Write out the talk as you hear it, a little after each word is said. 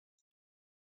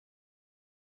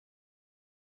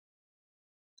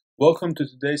Welcome to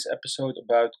today's episode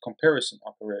about comparison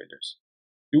operators.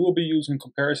 You will be using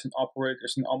comparison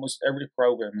operators in almost every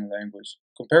programming language.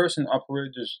 Comparison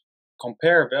operators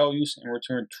compare values and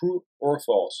return true or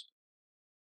false.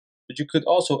 But you could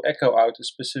also echo out a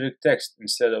specific text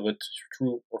instead of a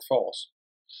true or false.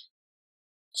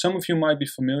 Some of you might be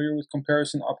familiar with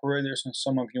comparison operators and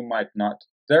some of you might not.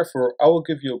 Therefore, I will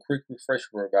give you a quick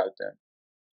refresher about them.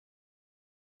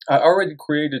 I already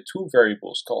created two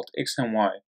variables called x and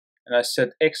y, and I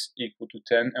set x equal to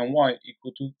 10 and y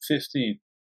equal to 15.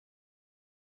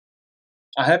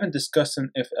 I haven't discussed an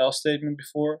if-else statement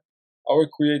before. I will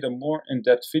create a more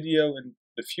in-depth video in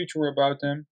the future about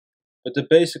them, but the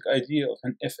basic idea of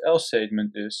an if-else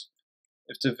statement is,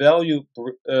 if the value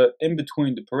in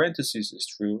between the parentheses is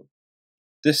true,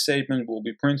 this statement will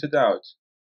be printed out.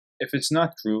 If it's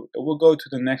not true, it will go to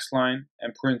the next line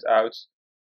and print out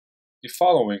the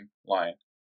following line.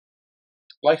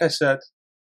 Like I said,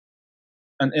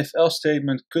 an if-else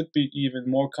statement could be even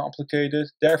more complicated,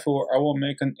 therefore I will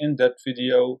make an in-depth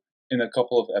video in a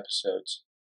couple of episodes.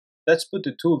 Let's put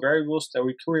the two variables that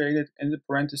we created in the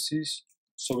parentheses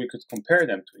so we could compare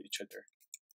them to each other.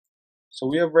 So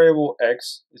we have variable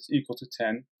x is equal to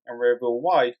 10 and variable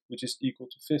y which is equal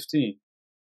to 15.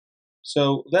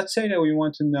 So let's say that we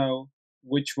want to know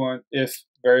which one if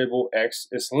variable x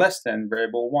is less than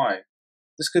variable y.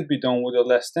 This could be done with a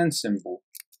less than symbol.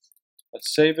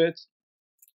 Let's save it.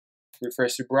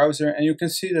 Refresh the browser, and you can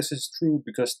see this is true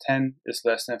because 10 is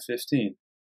less than 15.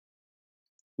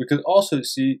 We could also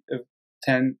see if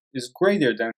 10 is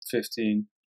greater than 15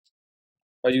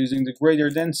 by using the greater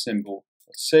than symbol.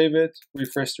 Let's save it,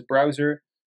 refresh the browser.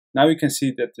 Now we can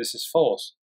see that this is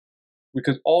false. We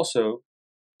could also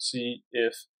see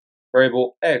if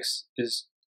variable x is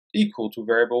equal to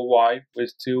variable y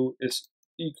with 2 is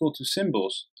equal to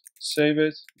symbols. Save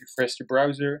it, refresh the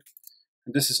browser.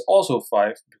 And this is also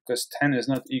 5 because 10 is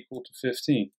not equal to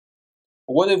 15.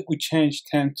 But what if we change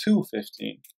 10 to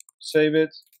 15? Save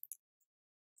it.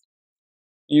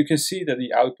 And you can see that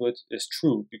the output is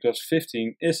true because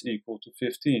 15 is equal to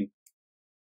 15.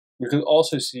 We could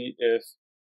also see if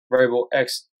variable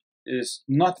x is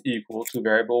not equal to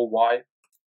variable y.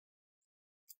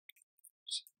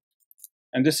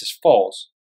 And this is false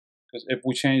because if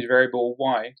we change variable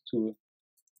y to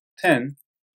 10,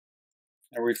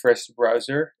 and refresh the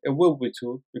browser, it will be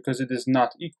 2 because it is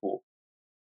not equal.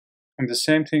 And the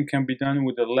same thing can be done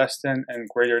with the less than and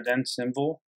greater than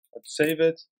symbol. Let's save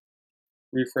it,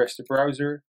 refresh the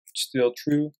browser, it's still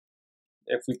true.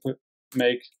 If we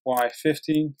make y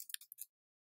 15,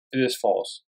 it is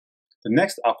false. The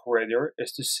next operator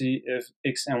is to see if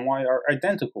x and y are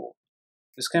identical.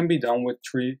 This can be done with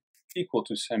 3 equal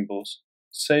to symbols.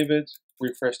 Save it,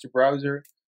 refresh the browser,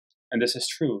 and this is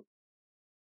true.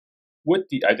 With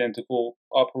the identical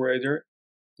operator,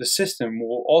 the system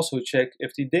will also check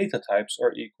if the data types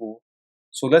are equal.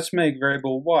 So let's make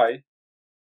variable y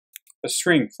a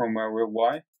string from variable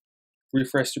y,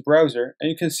 refresh the browser,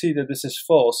 and you can see that this is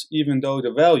false even though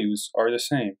the values are the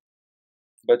same.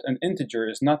 But an integer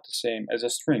is not the same as a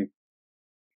string.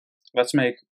 Let's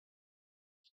make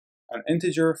an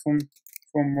integer from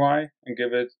y and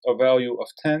give it a value of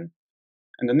 10.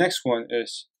 And the next one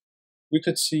is, we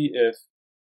could see if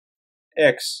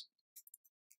x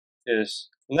is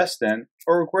less than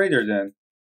or greater than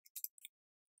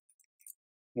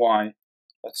y.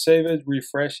 Let's save it,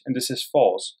 refresh, and this is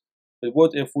false. But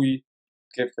what if we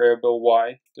give variable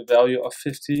y the value of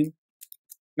 15?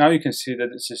 Now you can see that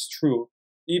this is true,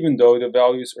 even though the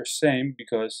values are same,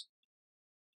 because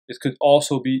it could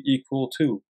also be equal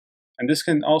to. And this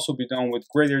can also be done with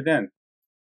greater than.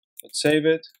 Let's save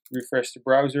it, refresh the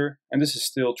browser, and this is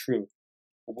still true.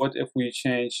 But what if we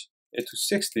change it to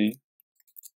 16?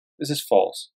 This is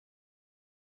false.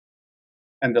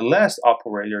 And the last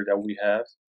operator that we have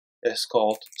is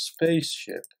called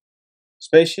spaceship.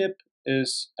 Spaceship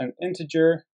is an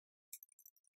integer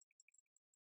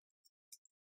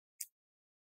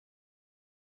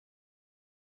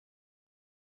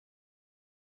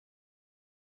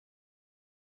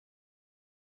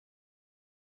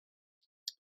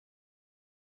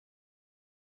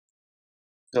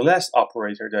The last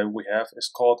operator that we have is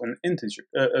called an integer.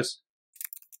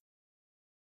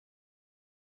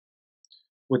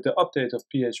 With the update of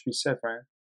PHP 7,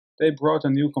 they brought a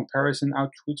new comparison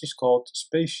out which is called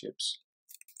spaceships.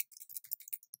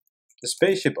 The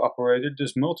spaceship operator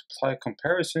does multiply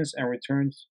comparisons and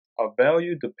returns a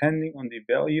value depending on the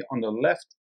value on the left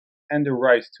and the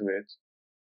right to it.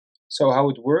 So how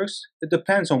it works? It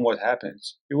depends on what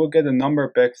happens. You will get a number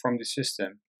back from the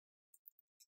system.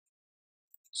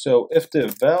 So if the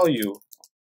value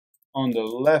on the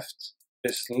left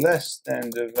is less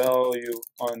than the value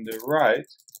on the right,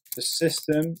 the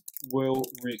system will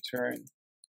return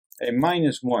a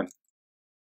 -1.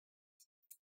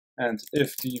 And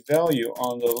if the value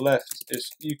on the left is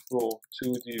equal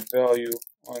to the value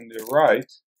on the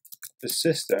right, the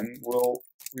system will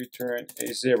return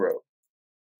a 0.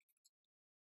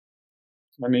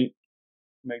 Let me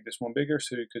make this one bigger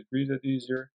so you could read it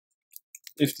easier.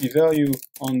 If the value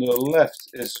on the left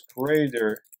is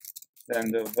greater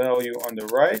than the value on the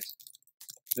right,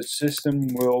 the system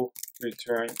will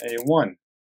return a 1.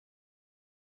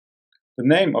 The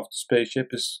name of the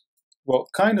spaceship is, well,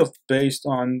 kind of based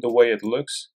on the way it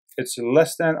looks. It's a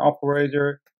less than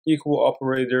operator, equal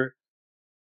operator,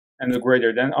 and a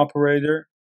greater than operator.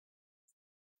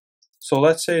 So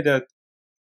let's say that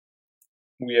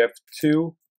we have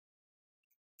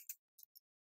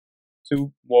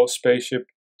spaceship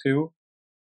 2.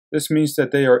 This means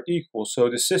that they are equal, so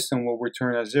the system will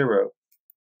return a 0.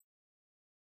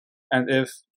 And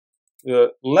if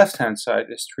the left-hand side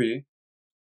is 3,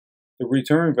 the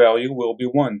return value will be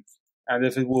 1. And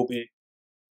if it will be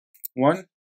 1,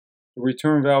 the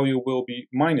return value will be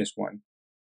 -1.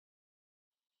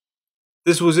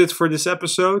 This was it for this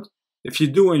episode. If you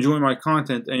do enjoy my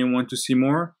content and you want to see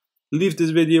more, leave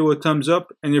this video a thumbs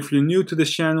up, and if you're new to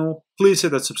this channel, please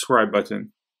hit that subscribe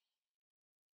button.